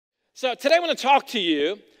So today I want to talk to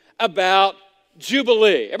you about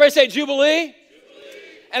Jubilee. Everybody say Jubilee? Jubilee.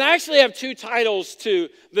 And I actually have two titles to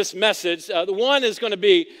this message. The one is going to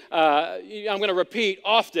be, I'm going to repeat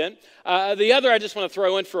often. The other I just want to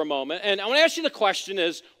throw in for a moment. And I want to ask you the question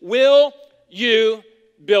is, will you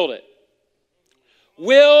build it?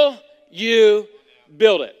 Will you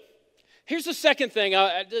build it? Here's the second thing.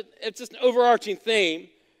 It's just an overarching theme.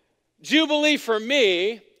 Jubilee for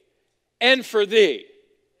me and for thee.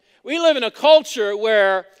 We live in a culture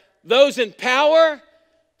where those in power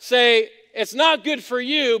say, it's not good for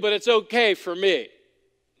you, but it's okay for me.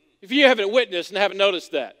 If you haven't witnessed and haven't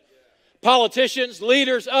noticed that. Politicians,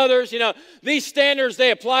 leaders, others, these standards,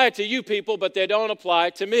 they apply to you people, but they don't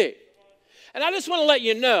apply to me. And I just want to let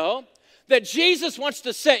you know that Jesus wants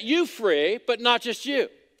to set you free, but not just you.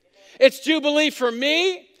 It's Jubilee for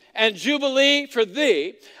me and Jubilee for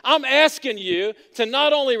thee. I'm asking you to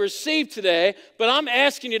not only receive today, but I'm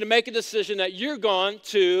asking you to make a decision that you're going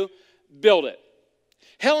to build it.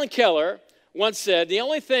 Helen Keller once said, the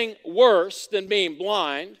only thing worse than being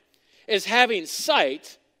blind is having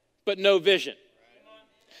sight but no vision.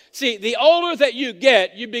 See, the older that you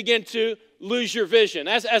get, you begin to lose your vision.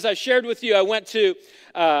 As I shared with you, I went to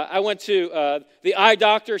the eye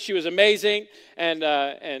doctor. She was amazing,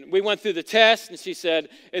 and we went through the test, and she said,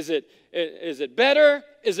 is it better?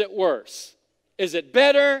 Is it worse? Is it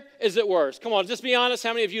better? Is it worse? Come on, just be honest.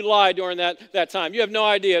 How many of you lied during that time? You have no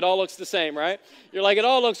idea. It all looks the same, right? You're like, it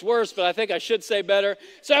all looks worse, but I think I should say better.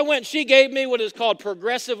 So I went, she gave me what is called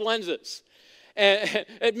progressive lenses. And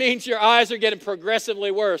it means your eyes are getting progressively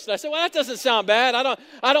worse. And I said, well, that doesn't sound bad.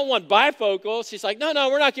 I don't want bifocals. She's like, no,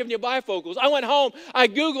 we're not giving you bifocals. I went home, I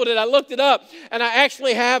Googled it, I looked it up, and I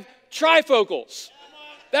actually have trifocals.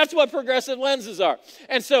 That's what progressive lenses are.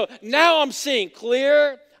 And so now I'm seeing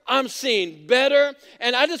clear, I'm seeing better,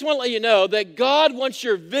 and I just want to let you know that God wants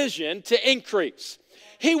your vision to increase.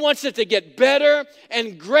 He wants it to get better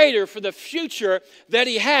and greater for the future that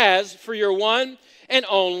He has for your one and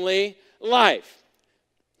only life.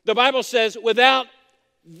 The Bible says, without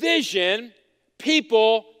vision,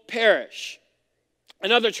 people perish.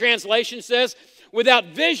 Another translation says, without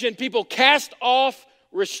vision, people cast off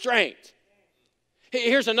restraint.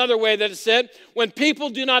 Here's another way that it said, when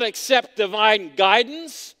people do not accept divine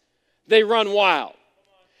guidance, they run wild.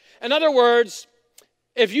 In other words,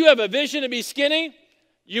 if you have a vision to be skinny,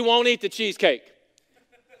 you won't eat the cheesecake.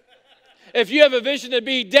 If you have a vision to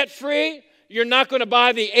be debt-free, you're not going to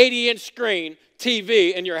buy the 80-inch screen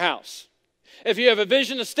TV in your house. If you have a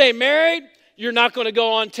vision to stay married, you're not going to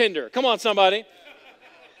go on Tinder. Come on, somebody.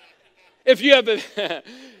 If you have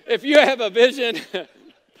a vision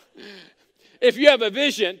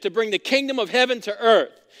to bring the kingdom of heaven to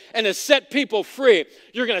earth and to set people free,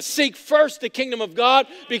 you're going to seek first the kingdom of God,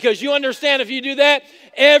 because you understand if you do that,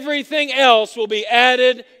 everything else will be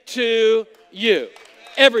added to you.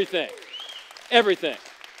 Everything. Everything.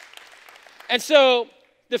 And so,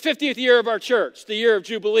 the 50th year of our church, the year of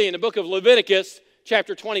Jubilee, in the book of Leviticus,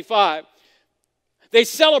 chapter 25, they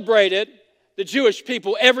celebrated the Jewish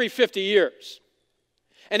people every 50 years.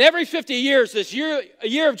 And every 50 years, a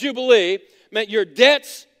year of Jubilee meant your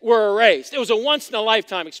debts were erased. It was a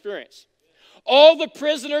once-in-a-lifetime experience. All the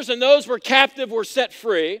prisoners and those who were captive were set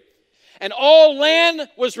free, and all land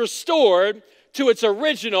was restored to its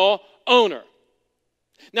original owner.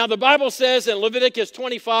 Now, the Bible says in Leviticus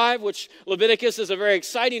 25, which Leviticus is a very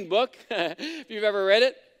exciting book, if you've ever read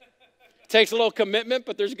it. It takes a little commitment,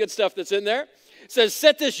 but there's good stuff that's in there. It says,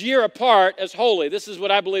 set this year apart as holy. This is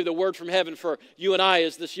what I believe the word from heaven for you and I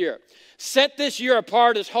is this year. Set this year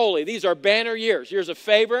apart as holy. These are banner years, years of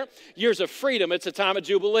favor, years of freedom. It's a time of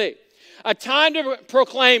Jubilee. A time to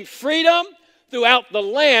proclaim freedom throughout the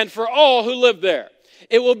land for all who live there.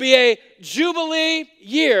 It will be a Jubilee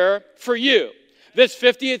year for you. This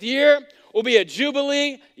 50th year will be a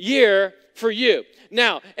Jubilee year for you.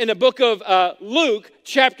 Now, in the book of Luke,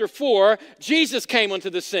 chapter 4, Jesus came onto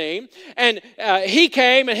the scene, and he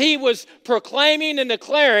came and he was proclaiming and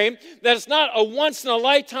declaring that it's not a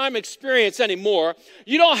once-in-a-lifetime experience anymore.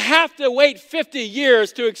 You don't have to wait 50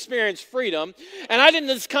 years to experience freedom. And I didn't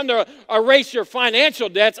just come to erase your financial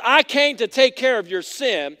debts. I came to take care of your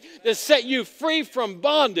sin, to set you free from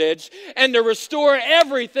bondage, and to restore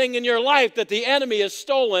everything in your life that the enemy has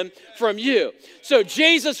stolen from you. So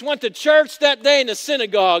Jesus went to church that day in the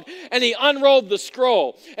synagogue, and he unrolled the scroll.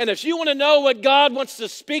 And if you want to know what God wants to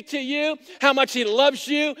speak to you, how much He loves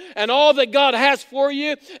you, and all that God has for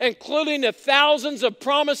you, including the thousands of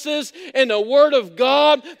promises in the Word of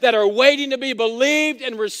God that are waiting to be believed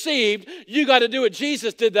and received, you got to do what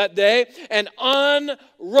Jesus did that day and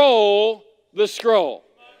unroll the scroll.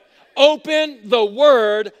 Open the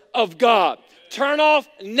Word of God. Turn off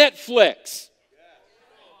Netflix.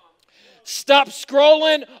 Stop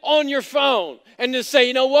scrolling on your phone and just say,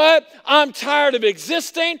 you know what? I'm tired of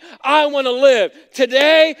existing. I want to live.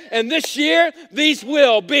 Today and this year, these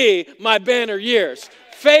will be my banner years.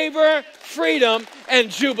 Favor, freedom, and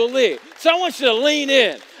jubilee. So I want you to lean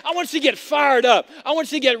in. I want you to get fired up. I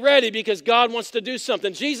want you to get ready because God wants to do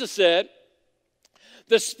something. Jesus said,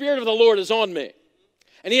 the Spirit of the Lord is on me,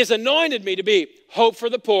 and He has anointed me to be hope for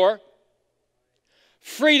the poor,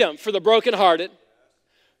 freedom for the brokenhearted,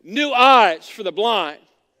 new eyes for the blind,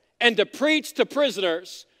 and to preach to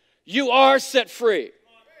prisoners, you are set free.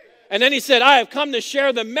 And then He said, I have come to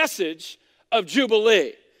share the message of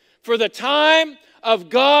Jubilee. For the time of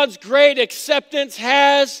God's great acceptance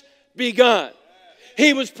has begun.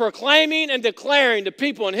 He was proclaiming and declaring to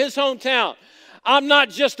people in His hometown, I'm not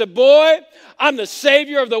just a boy, I'm the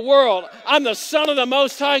Savior of the world. I'm the Son of the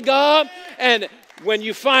Most High God, and when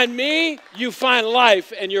you find me, you find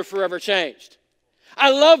life, and you're forever changed. I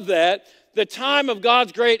love that. The time of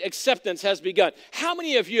God's great acceptance has begun. How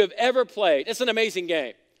many of you have ever played? It's an amazing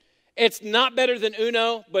game. It's not better than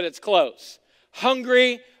Uno, but it's close.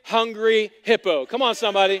 Hungry, Hungry Hippo. Come on,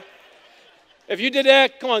 somebody. If you did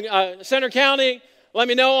that, come on, Center County, let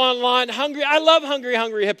me know online. I love Hungry,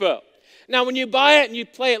 Hungry Hippo. Now, when you buy it and you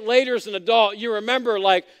play it later as an adult, you remember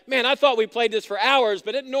like, man, I thought we played this for hours,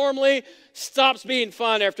 but it normally stops being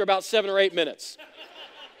fun after about 7 or 8 minutes.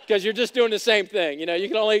 Because you're just doing the same thing. You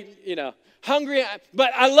can only, hungry.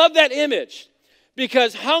 But I love that image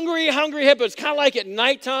because Hungry, Hungry Hippo is kind of like at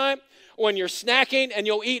nighttime when you're snacking and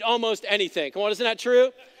you'll eat almost anything. Come on, isn't that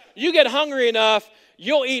true? You get hungry enough,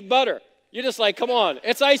 you'll eat butter. You're just like, come on,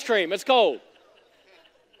 it's ice cream, it's cold.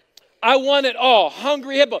 I want it all.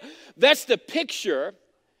 Hungry Hippo. That's the picture.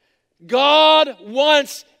 God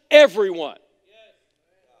wants everyone.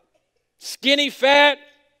 Skinny, fat,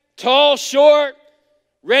 tall, short,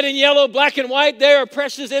 red and yellow, black and white, they are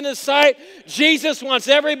precious in His sight. Jesus wants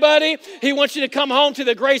everybody. He wants you to come home to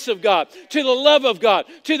the grace of God, to the love of God,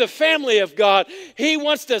 to the family of God. He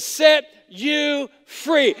wants to set you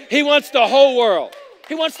free. He wants the whole world.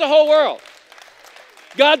 He wants the whole world.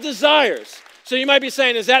 God desires. So you might be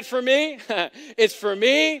saying, is that for me? It's for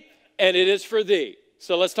me, and it is for thee.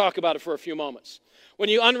 So let's talk about it for a few moments. When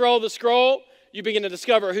you unroll the scroll, you begin to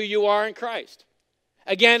discover who you are in Christ.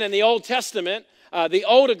 Again, in the Old Testament, the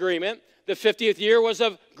Old Agreement, the 50th year was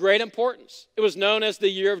of great importance. It was known as the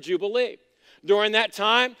year of Jubilee. During that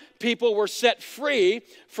time, people were set free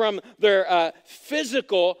from their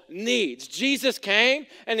physical needs. Jesus came,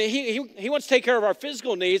 and he wants to take care of our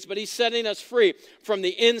physical needs, but He's setting us free from the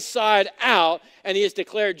inside out, and He has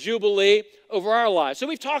declared Jubilee over our lives. So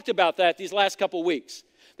we've talked about that these last couple weeks,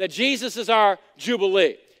 that Jesus is our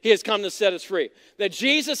Jubilee. He has come to set us free. That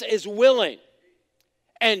Jesus is willing,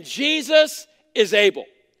 and Jesus is able.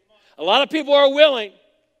 A lot of people are willing,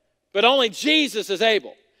 but only Jesus is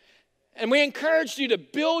able. And we encourage you to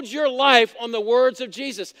build your life on the words of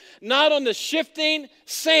Jesus, not on the shifting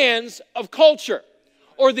sands of culture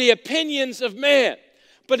or the opinions of man,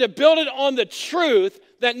 but to build it on the truth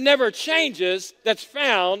that never changes that's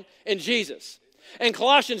found in Jesus. In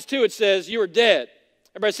Colossians 2, it says, you were dead.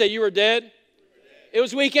 Everybody say, you were dead? It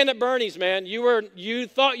was weekend at Bernie's, man. You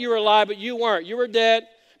thought you were alive, but you weren't. You were dead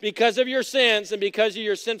because of your sins and because of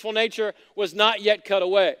your sinful nature was not yet cut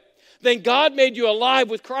away. Then God made you alive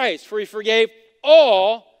with Christ, for He forgave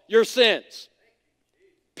all your sins.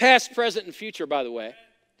 Past, present, and future, by the way.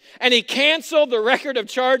 And He canceled the record of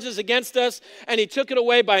charges against us, and He took it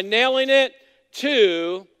away by nailing it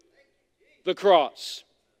to the cross.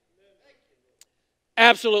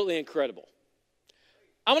 Absolutely incredible.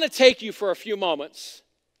 I'm going to take you for a few moments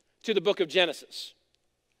to the book of Genesis.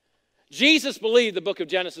 Jesus believed the book of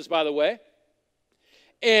Genesis, by the way.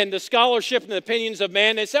 And the scholarship and the opinions of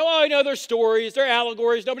man, they say, well, they're stories, they're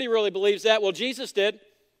allegories. Nobody really believes that. Well, Jesus did.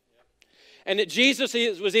 And that Jesus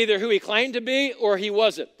was either who He claimed to be or He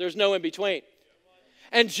wasn't. There's no in between.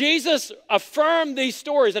 And Jesus affirmed these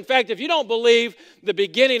stories. In fact, if you don't believe the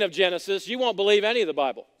beginning of Genesis, you won't believe any of the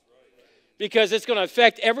Bible. Because it's going to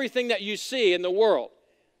affect everything that you see in the world.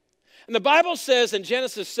 And the Bible says in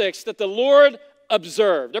Genesis 6 that the Lord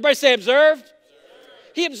observed. Everybody say observed?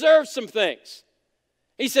 He observed some things.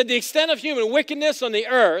 He said the extent of human wickedness on the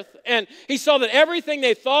earth, and He saw that everything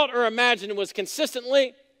they thought or imagined was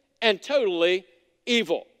consistently and totally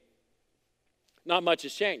evil. Not much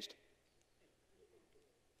has changed.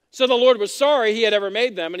 So the Lord was sorry He had ever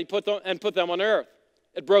made them, and He put them on earth.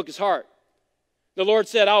 It broke His heart. The Lord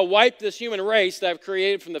said, I'll wipe this human race that I've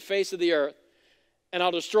created from the face of the earth, and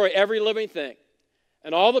I'll destroy every living thing,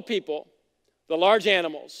 and all the people, the large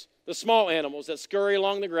animals, the small animals that scurry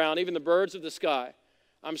along the ground, even the birds of the sky.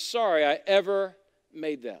 I'm sorry I ever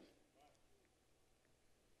made them.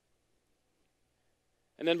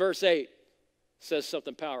 And then verse 8 says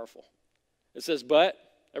something powerful. It says, but.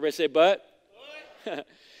 Everybody say, but.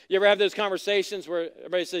 You ever have those conversations where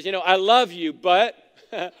everybody says, I love you, but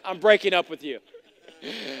I'm breaking up with you.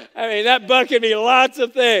 I mean, that but can be lots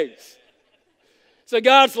of things. So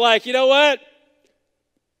God's like, you know what?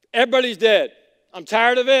 Everybody's dead. I'm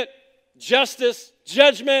tired of it. Justice,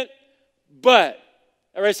 judgment, but.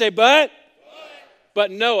 Everybody say, but?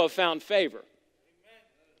 But Noah found favor.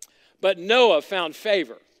 But Noah found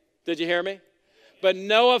favor. Did you hear me? But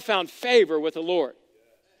Noah found favor with the Lord.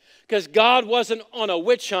 Because God wasn't on a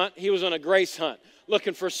witch hunt, he was on a grace hunt,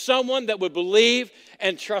 looking for someone that would believe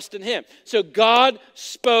and trust in him. So God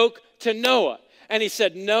spoke to Noah, and he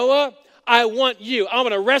said, Noah, I want you. I'm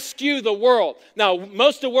going to rescue the world. Now,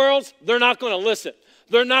 most of the worlds, they're not going to listen.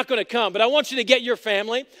 They're not going to come. But I want you to get your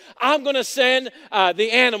family. I'm going to send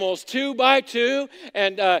the animals 2 by 2,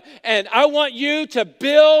 and I want you to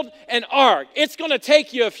build an ark. It's going to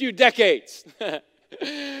take you a few decades.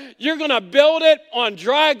 You're going to build it on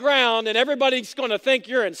dry ground, and everybody's going to think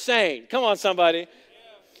you're insane. Come on, somebody.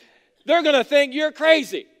 They're going to think you're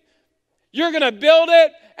crazy. You're going to build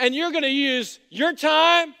it, and you're going to use your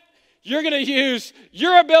time, you're going to use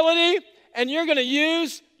your ability, and you're going to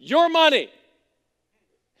use your money.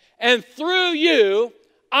 And through you,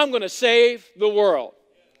 I'm going to save the world.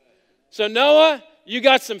 So Noah, you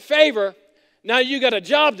got some favor. Now you got a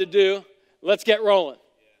job to do. Let's get rolling.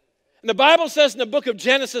 And the Bible says in the book of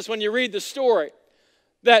Genesis, when you read the story,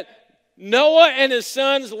 that Noah and his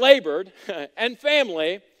sons labored and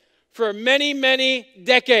family for many, many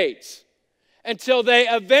decades until they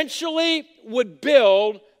eventually would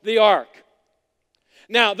build the ark.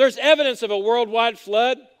 Now, there's evidence of a worldwide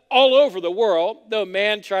flood all over the world, though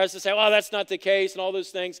man tries to say, well, that's not the case and all those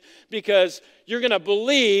things, because you're going to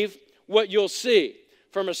believe what you'll see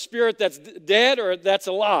from a spirit that's dead or that's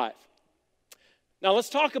alive. Now, let's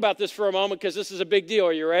talk about this for a moment because this is a big deal.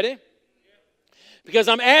 Are you ready? Because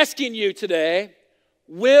I'm asking you today,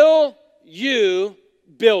 will you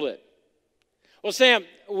build it? Well, Sam,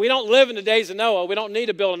 we don't live in the days of Noah. We don't need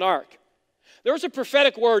to build an ark. There was a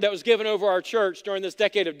prophetic word that was given over our church during this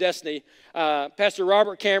decade of destiny. Pastor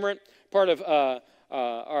Robert Cameron, part of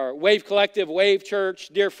our Wave Collective, Wave Church,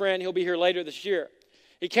 dear friend, he'll be here later this year.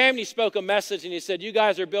 He came and he spoke a message and he said, you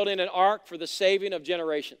guys are building an ark for the saving of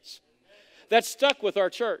generations. That stuck with our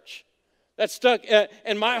church. That stuck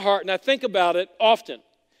in my heart, and I think about it often.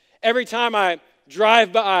 Every time I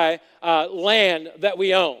drive by land that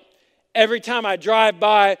we own, every time I drive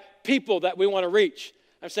by people that we want to reach,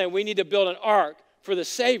 I'm saying we need to build an ark for the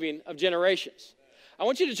saving of generations. I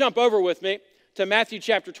want you to jump over with me to Matthew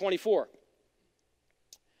chapter 24.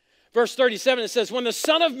 Verse 37, it says, when the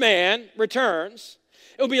Son of Man returns,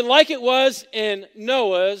 it will be like it was in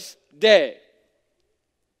Noah's day.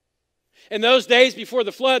 In those days before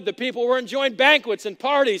the flood, the people were enjoying banquets and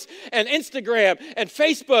parties and Instagram and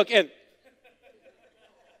Facebook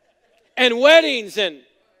and weddings, and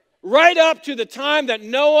right up to the time that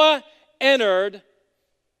Noah entered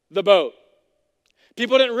the boat.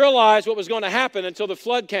 People didn't realize what was going to happen until the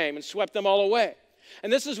flood came and swept them all away.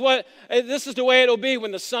 And this is the way it'll be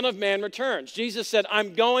when the Son of Man returns. Jesus said,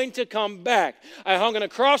 I'm going to come back. I hung on a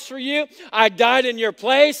cross for you. I died in your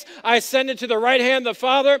place. I ascended to the right hand of the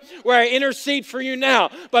Father where I intercede for you now.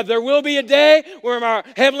 But there will be a day where our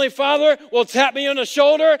Heavenly Father will tap me on the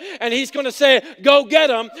shoulder and he's going to say, go get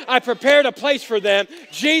them. I prepared a place for them.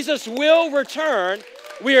 Jesus will return.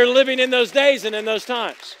 We are living in those days and in those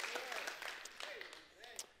times.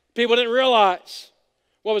 People didn't realize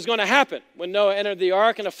what was going to happen when Noah entered the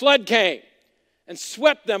ark, and a flood came and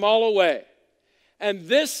swept them all away. And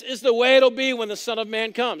this is the way it'll be when the Son of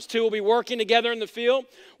Man comes. 2 will be working together in the field.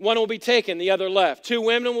 1 will be taken, the other left. 2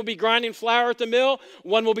 women will be grinding flour at the mill.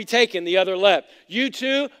 1 will be taken, the other left. You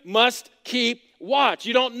too must keep watch.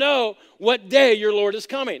 You don't know what day your Lord is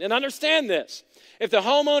coming. And understand this. If the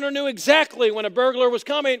homeowner knew exactly when a burglar was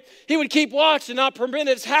coming, he would keep watch and not permit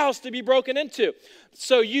his house to be broken into.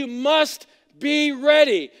 So you must be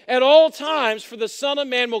ready at all times, for the Son of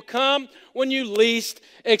Man will come when you least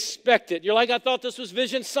expect it. You're like, I thought this was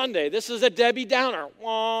Vision Sunday. This is a Debbie Downer.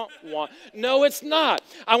 Wah, wah. No, it's not.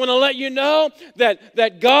 I want to let you know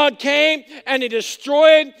that God came and he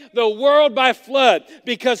destroyed the world by flood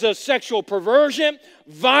because of sexual perversion,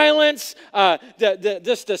 violence,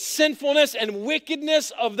 just the sinfulness and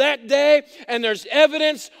wickedness of that day, and there's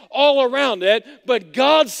evidence all around it. But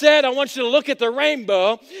God said, I want you to look at the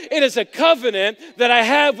rainbow. It is a covenant that I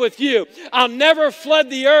have with you. I'll never flood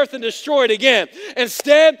the earth and destroy it again.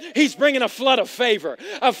 Instead, He's bringing a flood of favor,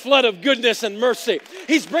 a flood of goodness and mercy.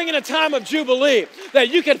 He's bringing a time of jubilee that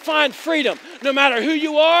you can find freedom no matter who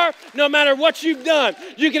you are, no matter what you've done.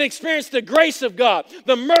 You can experience the grace of God,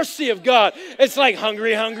 the mercy of God. It's like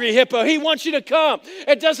hungry, hungry hippo. He wants you to come.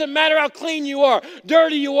 It doesn't matter how clean you are,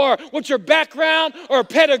 dirty you are, what your background or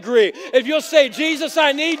pedigree. If you'll say, Jesus,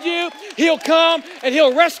 I need you, He'll come and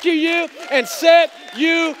He'll rescue you and set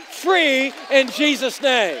you free in Jesus'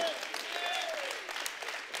 name.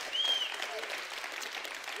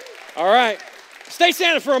 All right. Stay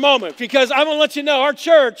standing for a moment because I'm going to let you know our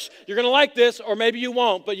church, you're going to like this or maybe you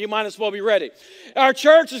won't, but you might as well be ready. Our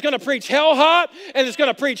church is going to preach hell hot and it's going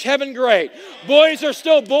to preach heaven great. Boys are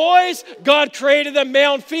still boys. God created them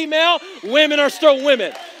male and female. Women are still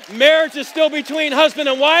women. Marriage is still between husband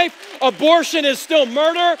and wife. Abortion is still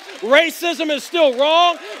murder. Racism is still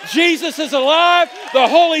wrong. Jesus is alive. The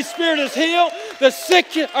Holy Spirit is healed. The sick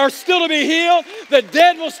are still to be healed. The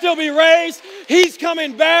dead will still be raised. He's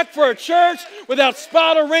coming back for a church without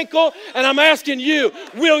spot or wrinkle. And I'm asking you,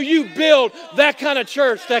 will you build that kind of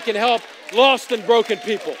church that can help lost and broken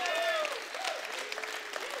people?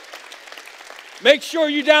 Make sure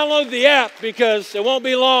you download the app because it won't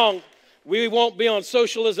be long. We won't be on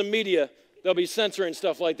socialism media. They'll be censoring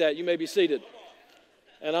stuff like that. You may be seated.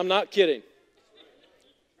 And I'm not kidding.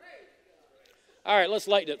 All right, let's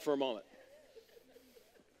lighten it for a moment.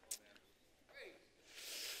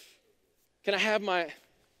 Can I have my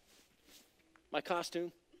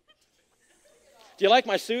costume? Do you like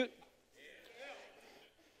my suit?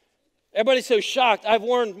 Everybody's so shocked. I've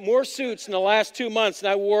worn more suits in the last 2 months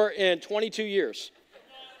than I wore in 22 years.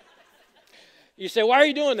 You say, why are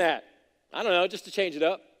you doing that? I don't know, just to change it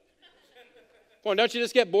up. Come on, don't you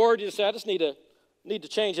just get bored? You just say, I just need to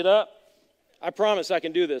change it up. I promise I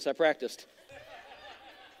can do this. I practiced.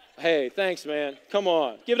 Hey, thanks, man. Come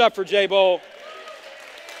on. Give it up for Jay Bowl.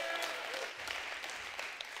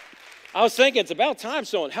 I was thinking, it's about time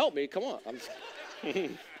someone help me. Come on.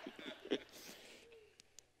 In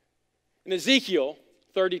Ezekiel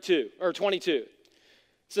 22, it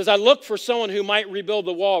says, I looked for someone who might rebuild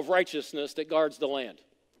the wall of righteousness that guards the land.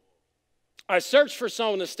 I searched for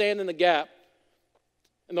someone to stand in the gap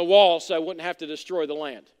in the wall so I wouldn't have to destroy the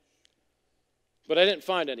land. But I didn't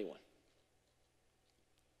find anyone.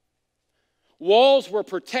 Walls were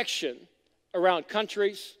protection around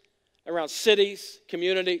countries, around cities,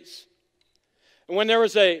 communities. And when there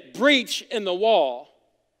was a breach in the wall,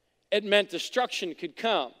 it meant destruction could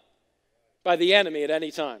come by the enemy at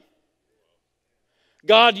any time.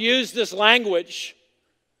 God used this language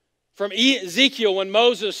from Ezekiel when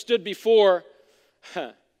Moses stood before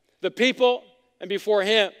the people and before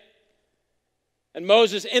him. And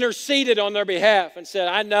Moses interceded on their behalf and said,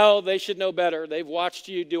 I know they should know better. They've watched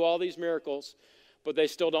you do all these miracles, but they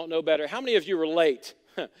still don't know better. How many of you relate?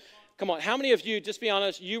 Come on, how many of you, just be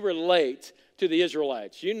honest, you relate to the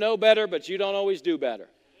Israelites? You know better, but you don't always do better.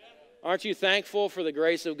 Aren't you thankful for the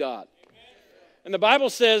grace of God? And the Bible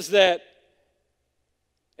says that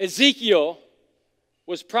Ezekiel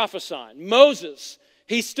was prophesying. Moses,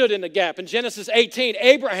 he stood in the gap. In Genesis 18,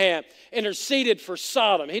 Abraham interceded for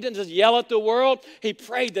Sodom. He didn't just yell at the world. He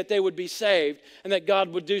prayed that they would be saved and that God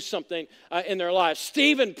would do something in their lives.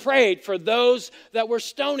 Stephen prayed for those that were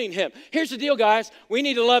stoning him. Here's the deal, guys. We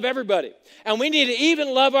need to love everybody. And we need to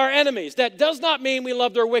even love our enemies. That does not mean we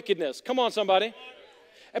love their wickedness. Come on, somebody.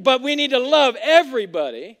 But we need to love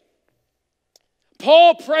everybody.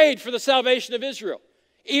 Paul prayed for the salvation of Israel,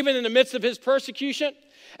 even in the midst of his persecution.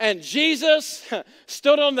 And Jesus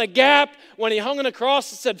stood on the gap when he hung on the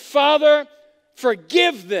cross and said, Father,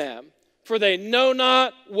 forgive them, for they know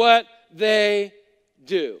not what they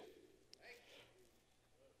do.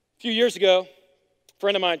 A few years ago, a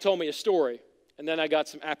friend of mine told me a story, and then I got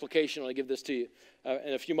some application. I'll give this to you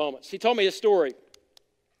in a few moments. He told me a story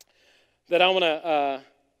that I want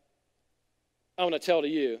to tell to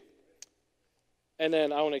you. And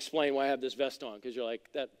then I want to explain why I have this vest on, because you're like,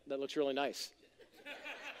 that looks really nice.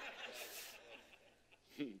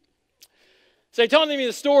 So he told me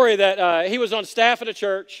the story that he was on staff at a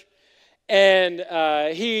church, and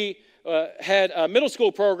he had a middle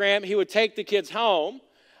school program. He would take the kids home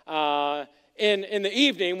in the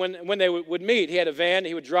evening when they would meet. He had a van, and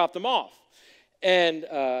he would drop them off. And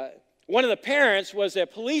one of the parents was a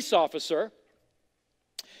police officer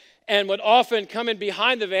and would often come in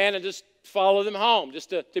behind the van and just follow them home,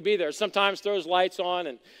 just to be there. Sometimes throw his lights on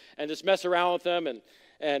and just mess around with them.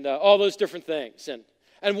 and all those different things.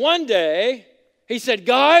 And one day, he said,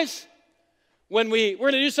 guys, we're going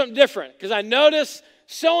to do something different, because I noticed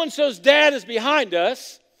so-and-so's dad is behind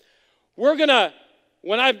us. We're going to,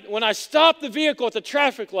 when I stop the vehicle at the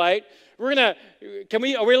traffic light, are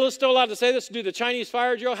we still allowed to say this? Do the Chinese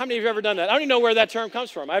fire drill? How many of you have ever done that? I don't even know where that term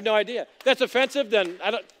comes from. I have no idea. If that's offensive, then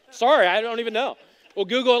I don't even know. We'll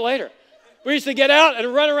Google it later. We used to get out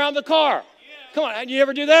and run around the car. Come on, you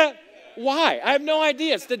ever do that? Why? I have no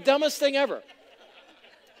idea. It's the dumbest thing ever.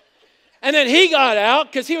 And then he got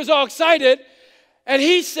out because he was all excited, and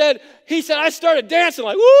he said, I started dancing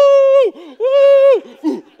like, woo, woo,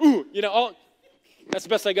 ooh, ooh. That's the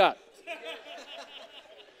best I got.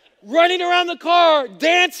 Running around the car,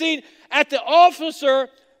 dancing at the officer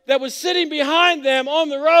that was sitting behind them on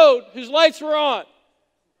the road, whose lights were on.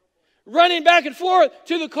 Running back and forth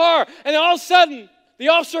to the car, and all of a sudden, the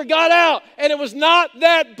officer got out, and it was not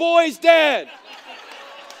that boy's dad.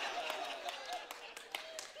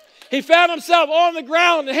 He found himself on the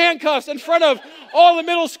ground in handcuffs in front of all the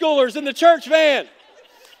middle schoolers in the church van.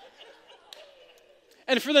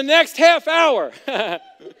 And for the next half hour,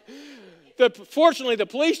 fortunately, the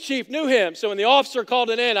police chief knew him, so when the officer called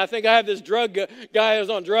it in, I think I have this drug guy who's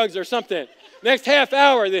on drugs or something. Next half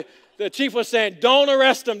hour, the chief was saying, don't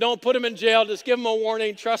arrest him, don't put him in jail, just give him a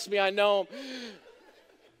warning, trust me, I know him.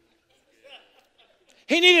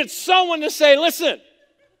 He needed someone to say, listen,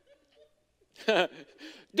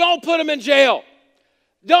 don't put him in jail.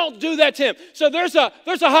 Don't do that to him. So there's a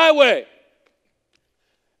highway.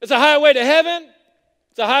 It's a highway to heaven.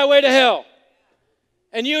 It's a highway to hell.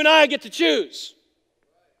 And you and I get to choose.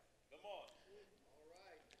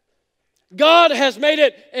 God has made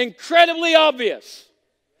it incredibly obvious.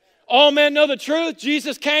 All men know the truth.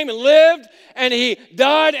 Jesus came and lived, and he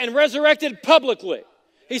died and resurrected publicly.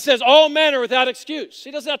 He says all men are without excuse.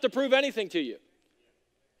 He doesn't have to prove anything to you.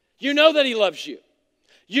 You know that he loves you.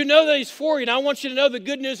 You know that he's for you. And I want you to know the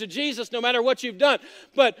good news of Jesus no matter what you've done.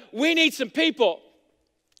 But we need some people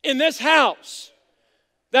in this house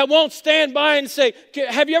that won't stand by and say,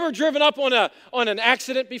 have you ever driven up on an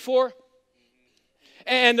accident before?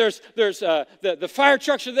 And there's the fire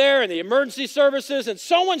trucks are there and the emergency services, and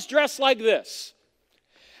someone's dressed like this.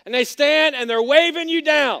 And they stand and they're waving you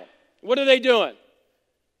down. What are they doing?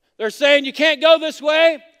 They're saying you can't go this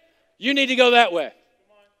way, you need to go that way.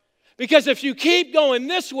 Because if you keep going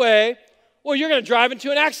this way, well, you're going to drive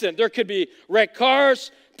into an accident. There could be wrecked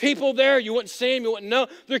cars, people there, you wouldn't see them, you wouldn't know.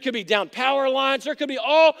 There could be down power lines. There could be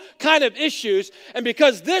all kind of issues. And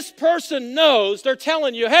because this person knows, they're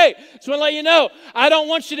telling you, hey, just want to let you know, I don't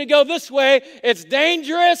want you to go this way. It's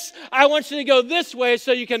dangerous. I want you to go this way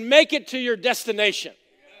so you can make it to your destination.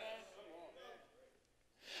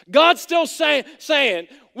 God's still saying,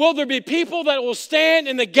 will there be people that will stand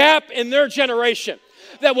in the gap in their generation?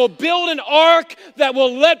 That will build an ark that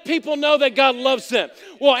will let people know that God loves them?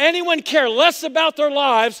 Will anyone care less about their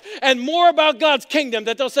lives and more about God's kingdom,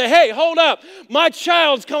 that they'll say, hey, hold up, my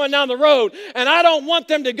child's coming down the road and I don't want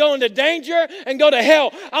them to go into danger and go to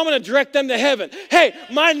hell. I'm going to direct them to heaven. Hey,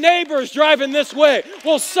 my neighbor's driving this way.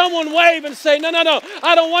 Will someone wave and say, no,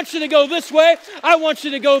 I don't want you to go this way. I want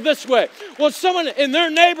you to go this way. Will someone in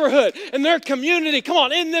their neighborhood, in their community, come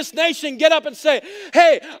on, in this nation, get up and say,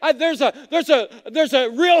 hey, there's a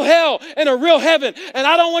real hell and a real heaven, and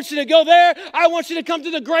I don't want you to go there. I want you to come to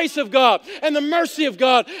the grace of God and the mercy of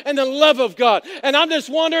God and the love of God. And I'm just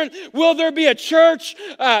wondering, will there be a church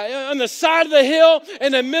on the side of the hill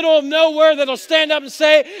in the middle of nowhere that'll stand up and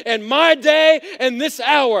say, in my day and this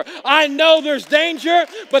hour, I know there's danger,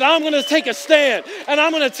 but I'm going to take a stand and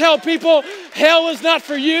I'm going to tell people, hell is not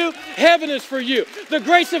for you, heaven is for you. The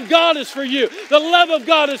grace of God is for you. The love of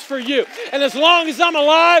God is for you. And as long as I'm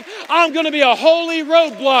alive, I'm going to be a holy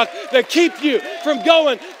roadblock that keep you from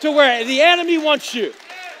going to where the enemy wants you.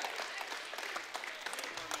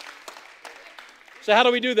 So how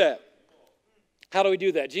do we do that? How do we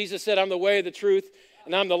do that? Jesus said, I'm the way, the truth,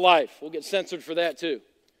 and I'm the life. We'll get censored for that too.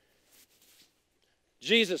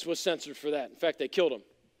 Jesus was censored for that. In fact, they killed him.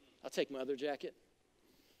 I'll take my other jacket.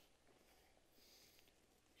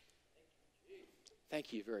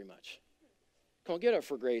 Thank you very much. Come on, get up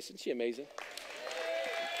for Grace. Isn't she amazing?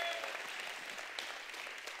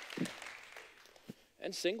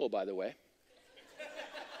 And single, by the way.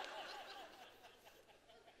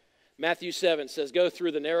 Matthew 7 says, go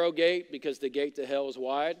through the narrow gate because the gate to hell is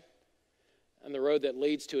wide, and the road that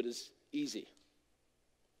leads to it is easy.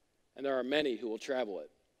 And there are many who will travel it.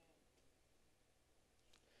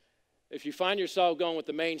 If you find yourself going with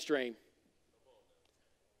the mainstream,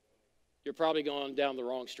 you're probably going down the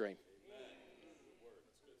wrong stream.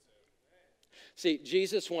 See,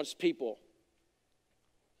 Jesus wants people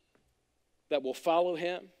that will follow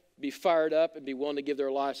him, be fired up, and be willing to give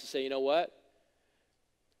their lives to say, you know what?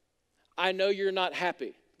 I know you're not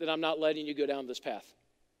happy that I'm not letting you go down this path.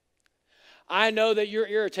 I know that you're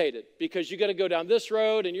irritated because you got to go down this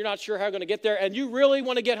road and you're not sure how you're going to get there, and you really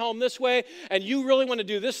want to get home this way, and you really want to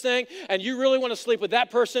do this thing, and you really want to sleep with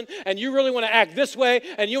that person, and you really want to act this way,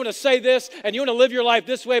 and you want to say this, and you want to live your life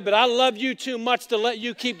this way, but I love you too much to let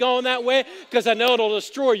you keep going that way because I know it'll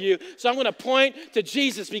destroy you. So I'm going to point to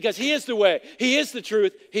Jesus because he is the way, he is the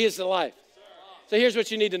truth, he is the life. So here's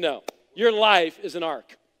what you need to know. Your life is an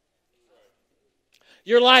ark.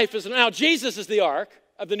 Your life is, now Jesus is the ark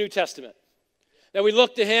of the New Testament. That we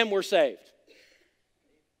look to him, we're saved.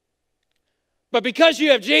 But because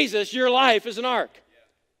you have Jesus, your life is an ark.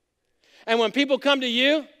 And when people come to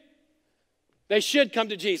you, they should come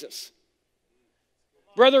to Jesus.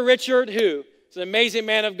 Brother Richard, who is an amazing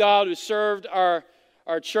man of God who served our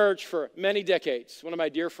church for many decades, one of my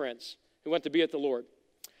dear friends who went to be with the Lord.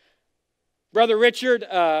 Brother Richard,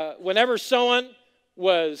 whenever someone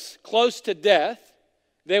was close to death,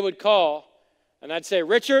 they would call, and I'd say,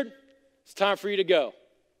 Richard, it's time for you to go.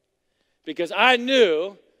 Because I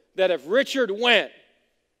knew that if Richard went,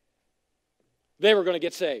 they were going to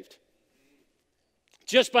get saved.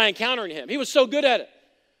 Just by encountering him. He was so good at it.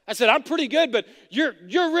 I said, I'm pretty good, but you're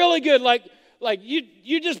really good. Like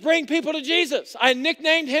you just bring people to Jesus. I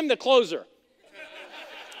nicknamed him the closer.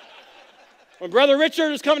 When Brother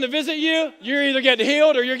Richard is coming to visit you, you're either getting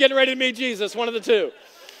healed or you're getting ready to meet Jesus, one of the two.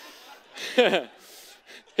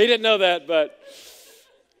 He didn't know that, but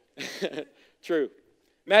true.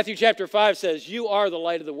 Matthew chapter 5 says, you are the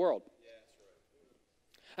light of the world.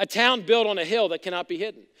 A town built on a hill that cannot be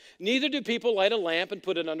hidden. Neither do people light a lamp and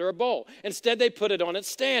put it under a bowl. Instead, they put it on its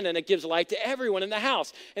stand, and it gives light to everyone in the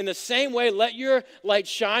house. In the same way, let your light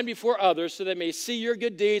shine before others so they may see your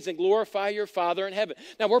good deeds and glorify your Father in heaven.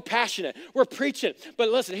 Now, we're passionate. We're preaching. But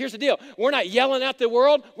listen, here's the deal. We're not yelling at the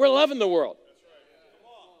world. We're loving the world.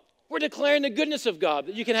 We're declaring the goodness of God,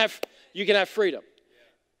 that you can have freedom.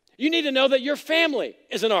 You need to know that your family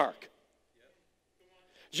is an ark.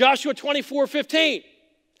 Joshua 24:15.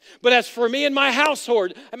 But as for me and my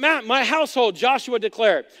household, Joshua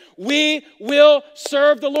declared, we will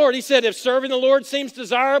serve the Lord. He said, if serving the Lord seems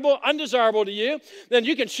undesirable to you, then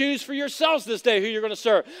you can choose for yourselves this day who you're going to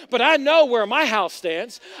serve. But I know where my house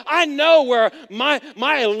stands. I know where my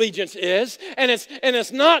allegiance is. And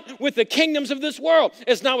it's not with the kingdoms of this world.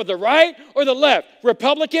 It's not with the right or the left,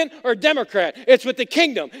 Republican or Democrat. It's with the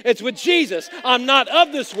kingdom. It's with Jesus. I'm not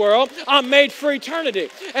of this world. I'm made for eternity.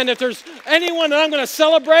 And if there's anyone that I'm going to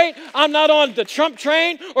celebrate, I'm not on the Trump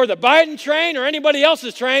train or the Biden train or anybody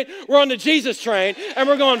else's train. We're on the Jesus train, and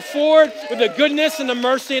we're going forward with the goodness and the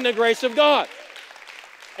mercy and the grace of God.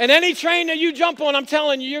 And any train that you jump on, I'm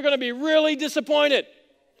telling you, you're going to be really disappointed.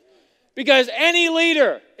 Because any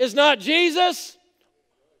leader is not Jesus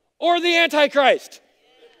or the Antichrist.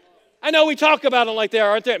 I know we talk about them like they are,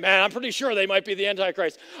 aren't they? Man, I'm pretty sure they might be the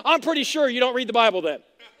Antichrist. I'm pretty sure you don't read the Bible then.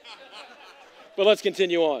 But let's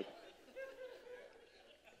continue on.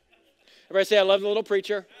 Everybody say, I love the little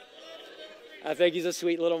preacher. I think he's a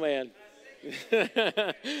sweet little man.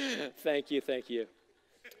 Thank you.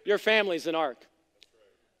 Your family's an ark.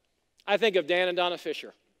 I think of Dan and Donna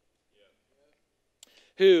Fisher,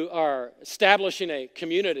 who are establishing a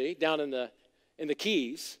community down in the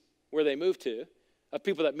Keys, where they moved to, of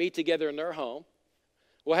people that meet together in their home.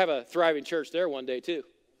 We'll have a thriving church there one day too.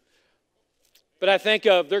 But I think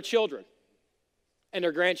of their children and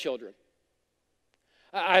their grandchildren.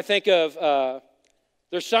 I think of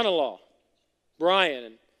their son-in-law,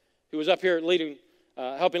 Brian, who was up here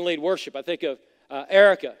helping lead worship. I think of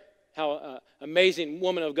Erica, how amazing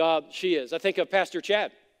woman of God she is. I think of Pastor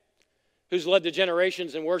Chad, who's led the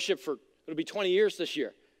generations in worship for, it'll be 20 years this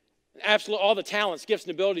year. Absolutely all the talents, gifts,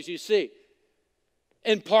 and abilities you see,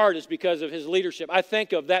 in part, is because of his leadership. I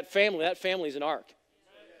think of that family. That family's an ark.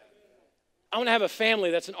 I want to have a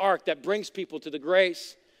family that's an ark that brings people to the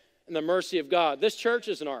grace and the mercy of God. This church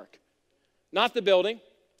is an ark, not the building.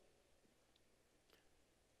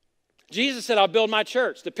 Jesus said, I'll build my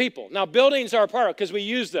church, the people. Now, buildings are a part of it because we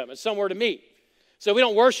use them as somewhere to meet. So we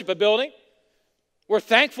don't worship a building. We're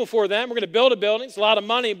thankful for them. We're going to build a building. It's a lot of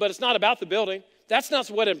money, but it's not about the building. That's not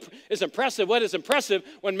what is impressive. What is impressive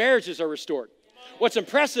when marriages are restored. What's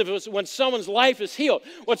impressive is when someone's life is healed.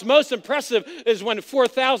 What's most impressive is when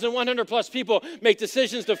 4,100 plus people make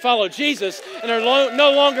decisions to follow Jesus and are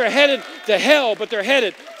no longer headed to hell, but they're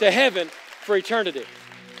headed to heaven for eternity.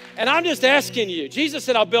 And I'm just asking you, Jesus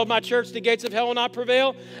said, I'll build my church, the gates of hell will not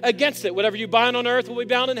prevail against it. Whatever you bind on earth will be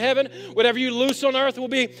bound in heaven. Whatever you loose on earth will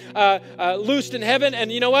be loosed in heaven.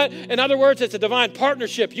 And you know what? In other words, it's a divine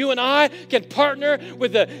partnership. You and I can partner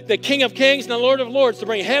with the King of Kings and the Lord of Lords to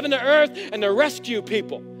bring heaven to earth and to rescue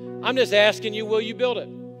people. I'm just asking you, will you build it?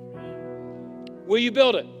 Will you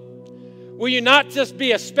build it? Will you not just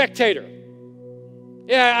be a spectator?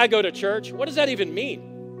 Yeah, I go to church. What does that even mean?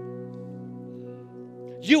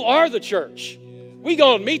 You are the church. We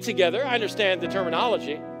go and meet together. I understand the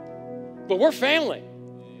terminology. But we're family.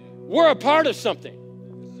 We're a part of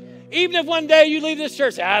something. Even if one day you leave this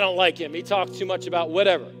church, I don't like him. He talks too much about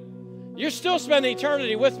whatever. You're still spending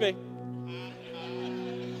eternity with me.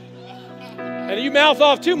 And if you mouth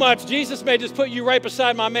off too much, Jesus may just put you right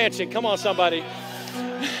beside my mansion. Come on, somebody.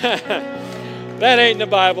 That ain't in the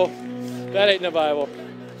Bible. That ain't in the Bible.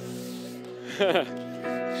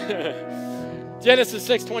 Genesis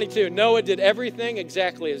 6:22, Noah did everything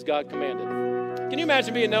exactly as God commanded. Can you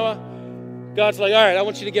imagine being Noah? God's like, all right, I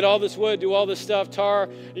want you to get all this wood, do all this stuff, tar,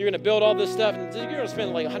 and you're going to build all this stuff, and you're going to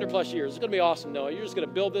spend like 100 plus years. It's going to be awesome, Noah. You're just going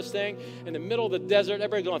to build this thing in the middle of the desert.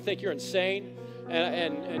 Everybody's going to think you're insane,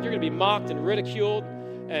 and you're going to be mocked and ridiculed,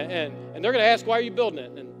 and they're going to ask, why are you building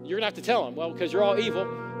it? And you're going to have to tell them, well, because you're all evil,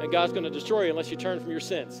 and God's going to destroy you unless you turn from your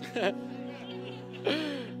sins.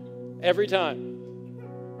 Every time.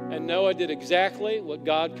 And Noah did exactly what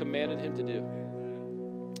God commanded him to do.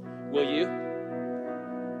 Will you?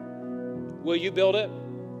 Will you build it?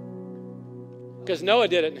 Because Noah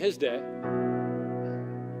did it in his day.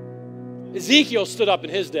 Ezekiel stood up in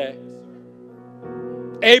his day.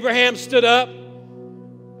 Abraham stood up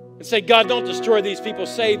and said, God, don't destroy these people.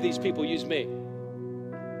 Save these people. Use me.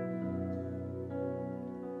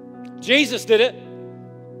 Jesus did it.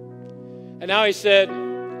 And now he said,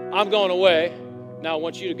 I'm going away. Now I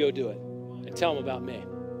want you to go do it and tell them about me.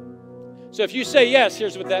 So if you say yes,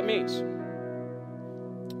 here's what that means.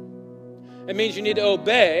 It means you need to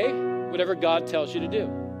obey whatever God tells you to do.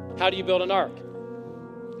 How do you build an ark?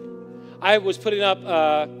 I was putting up,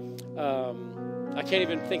 I can't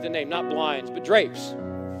even think the name, not blinds, but drapes.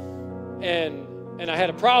 And I had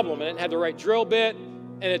a problem. I didn't have the right drill bit,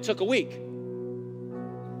 and it took a week.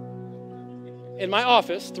 In my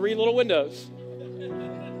office, 3 little windows.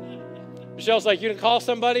 Michelle's like, you didn't call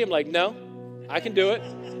somebody? I'm like, no, I can do it.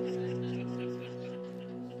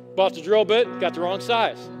 Bought the drill bit, got the wrong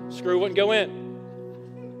size. Screw wouldn't go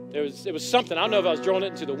in. It was something. I don't know if I was drilling it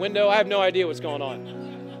into the window. I have no idea what's going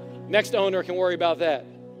on. Next owner can worry about that.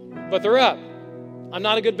 But they're up. I'm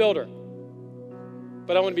not a good builder.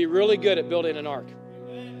 But I want to be really good at building an ark.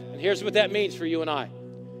 And here's what that means for you and I.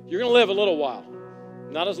 You're going to live a little while.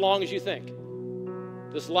 Not as long as you think.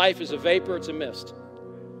 This life is a vapor, it's a mist.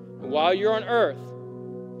 And while you're on earth,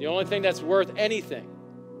 the only thing that's worth anything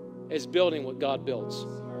is building what God builds.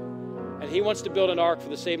 And he wants to build an ark for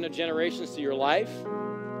the saving of generations through your life,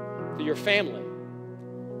 through your family,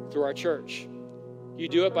 through our church. You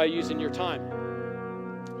do it by using your time.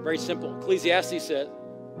 Very simple. Ecclesiastes said,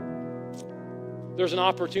 there's an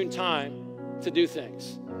opportune time to do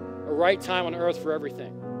things. A right time on earth for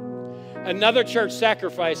everything. Another church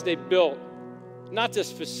sacrifice they built, not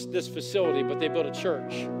just this facility, but they built a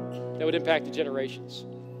church that would impact the generations.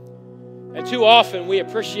 And too often we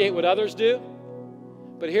appreciate what others do,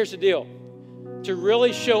 but here's the deal. To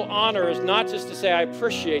really show honor is not just to say I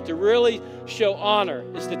appreciate. To really show honor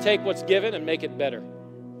is to take what's given and make it better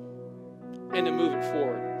and to move it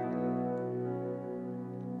forward.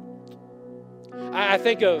 I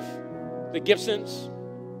think of the Gibsons,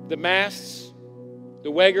 the Masts,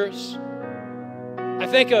 the Wegers. I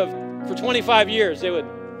think of, for 25 years, they would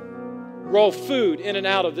roll food in and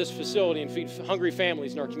out of this facility and feed hungry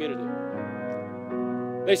families in our community.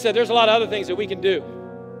 They said there's a lot of other things that we can do,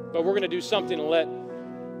 but we're going to do something to let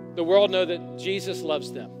the world know that Jesus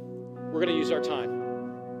loves them. We're going to use our time.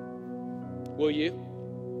 Will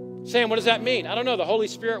you? Sam, what does that mean? I don't know. The Holy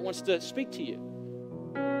Spirit wants to speak to you,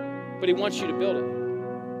 but he wants you to build it.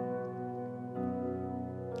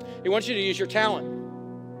 He wants you to use your talent.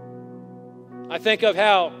 I think of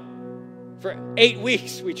how for 8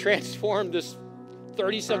 weeks we transformed this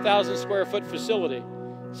 30-some-thousand square foot facility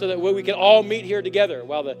so that we could all meet here together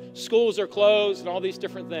while the schools are closed and all these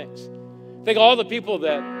different things. Think of all the people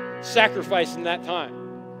that sacrificed in that time.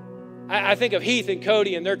 I think of Heath and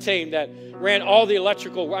Cody and their team that ran all the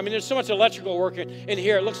electrical. I mean, there's so much electrical work in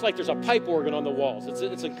here. It looks like there's a pipe organ on the walls.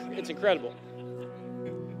 It's incredible.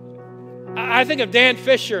 I think of Dan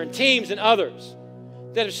Fisher and teams and others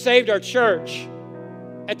that have saved our church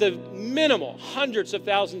at the minimal hundreds of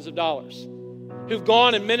thousands of dollars, who've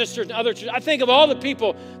gone and ministered in other churches. I think of all the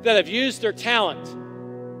people that have used their talent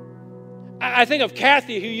I think of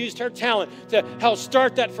Kathy, who used her talent to help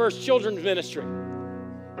start that first children's ministry.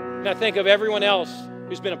 And I think of everyone else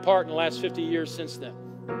who's been a part in the last 50 years since then.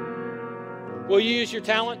 Will you use your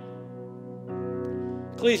talent?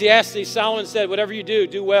 Ecclesiastes, Solomon said, whatever you do,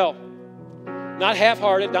 do well. Not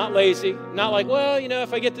half-hearted, not lazy, not like, well, you know,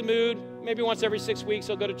 if I get the mood, maybe once every 6 weeks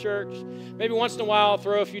I'll go to church. Maybe once in a while I'll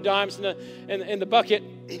throw a few dimes in the bucket,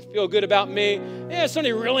 feel good about me. Yeah, if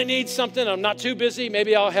somebody really needs something, I'm not too busy,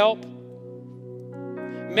 maybe I'll help.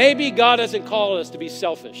 Maybe God hasn't called us to be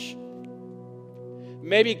selfish.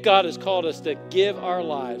 Maybe God has called us to give our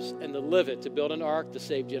lives and to live it, to build an ark to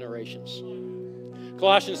save generations.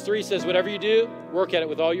 Colossians 3 says, whatever you do, work at it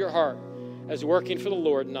with all your heart, as working for the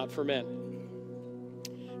Lord and not for men.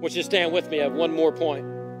 I want you to stand with me. I have one more point.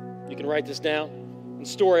 You can write this down. And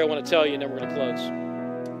story I want to tell you, and then we're going to close.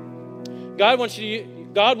 God wants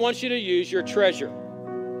you to use your treasure.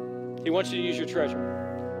 He wants you to use your treasure.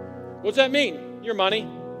 What does that mean? Your money.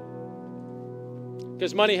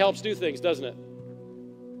 Because money helps do things, doesn't it?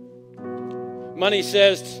 Money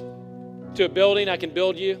says to a building, I can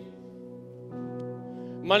build you.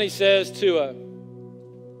 Money says to a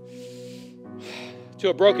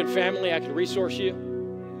broken family, I can resource you.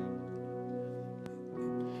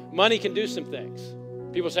 Money can do some things.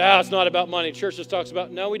 People say, it's not about money. Church just talks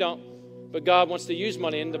about, no, we don't. But God wants to use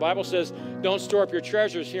money. And the Bible says, don't store up your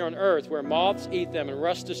treasures here on earth where moths eat them and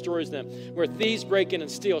rust destroys them, where thieves break in and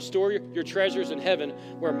steal. Store your treasures in heaven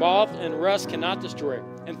where moth and rust cannot destroy it,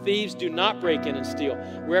 and thieves do not break in and steal.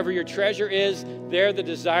 Wherever your treasure is, there the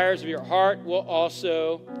desires of your heart will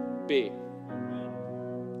also be.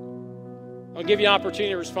 I'll give you an opportunity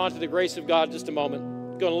to respond to the grace of God in just a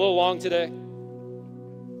moment. Going a little long today.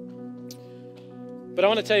 But I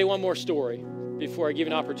want to tell you one more story before I give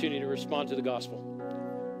you an opportunity to respond to the gospel.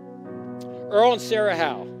 Earl and Sarah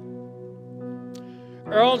Howe.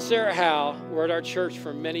 Earl and Sarah Howe were at our church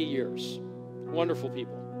for many years. Wonderful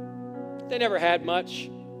people. They never had much.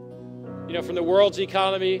 You know, from the world's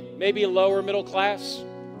economy, maybe a lower middle class.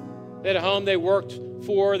 They had a home they worked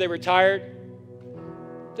for, they retired.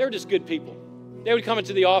 They were just good people. They would come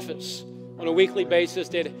into the office on a weekly basis.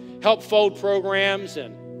 They'd help fold programs.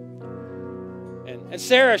 And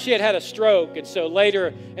Sarah, she had had a stroke, and so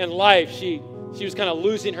later in life, she was kind of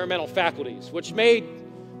losing her mental faculties, which made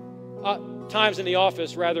times in the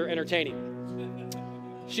office rather entertaining.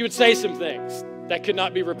 She would say some things that could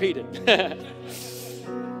not be repeated.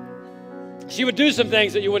 She would do some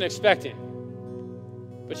things that you wouldn't expect him.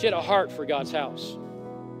 But she had a heart for God's house.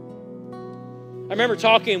 I remember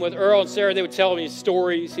talking with Earl and Sarah. They would tell me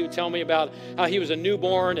stories. He would tell me about how he was a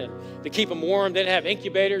newborn, and to keep him warm, they didn't have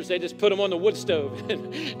incubators. They just put him on the wood stove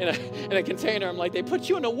in a container. I'm like, they put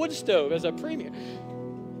you on a wood stove as a premier.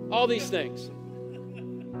 All these things.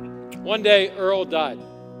 One day, Earl died.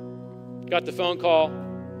 Got the phone call,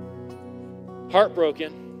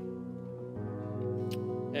 heartbroken.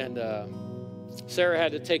 And Sarah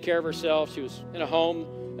had to take care of herself. She was in a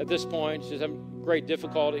home at this point. She was having great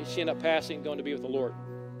difficulty. She ended up passing, going to be with the Lord.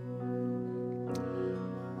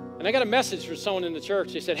 And I got a message from someone in the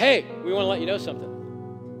church. They said, hey, we want to let you know something.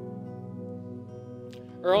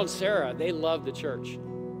 Earl and Sarah, they loved the church.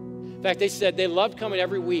 In fact, they said they loved coming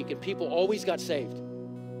every week, and people always got saved.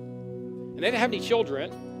 And they didn't have any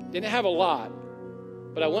children. They didn't have a lot.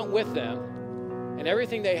 But I went with them, and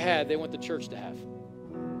everything they had, they went to church to have.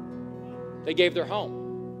 They gave their home.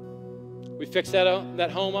 We fixed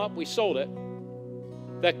that home up. We sold it.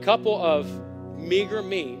 That couple of meager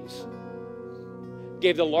means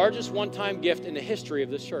gave the largest one-time gift in the history of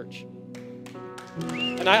this church.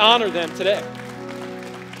 And I honor them today.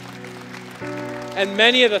 And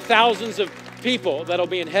many of the thousands of people that'll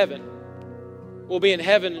be in heaven will be in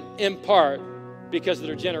heaven in part because of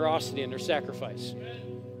their generosity and their sacrifice.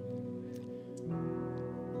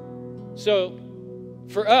 So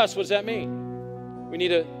for us, what does that mean? We need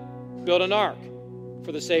to build an ark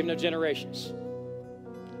for the saving of generations.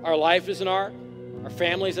 Our life is an ark. Our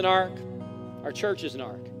family is an ark. Our church is an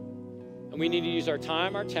ark. And we need to use our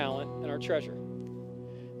time, our talent, and our treasure.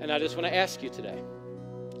 And I just want to ask you today,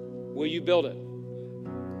 will you build it?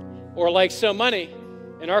 Or like so many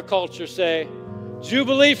in our culture say,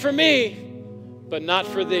 Jubilee for me, but not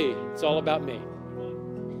for thee. It's all about me.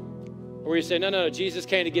 Or you say, no, Jesus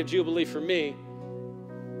came to give Jubilee for me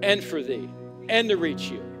and for thee, and to reach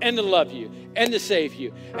you, and to love you, and to save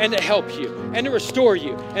you, and to help you, and to restore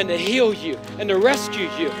you, and to heal you, and to rescue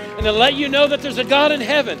you, and to let you know that there's a God in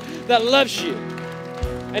heaven that loves you.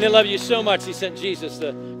 And He loved you so much, He sent Jesus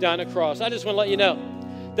down the cross. I just want to let you know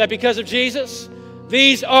that because of Jesus,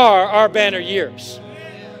 these are our banner years.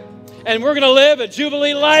 And we're going to live a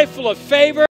Jubilee life full of favor.